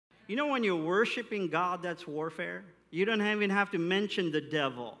You know, when you're worshiping God, that's warfare. You don't even have to mention the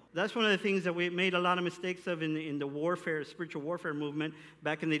devil. That's one of the things that we made a lot of mistakes of in the warfare, spiritual warfare movement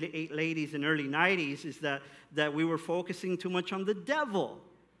back in the late 80s and early 90s, is that we were focusing too much on the devil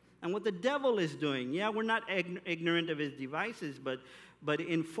and what the devil is doing. Yeah, we're not ignorant of his devices, but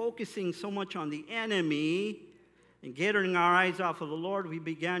in focusing so much on the enemy and getting our eyes off of the Lord, we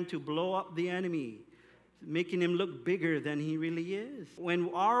began to blow up the enemy, making him look bigger than he really is.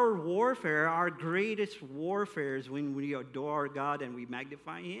 When our warfare, our greatest warfare, is when we adore God and we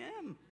magnify him.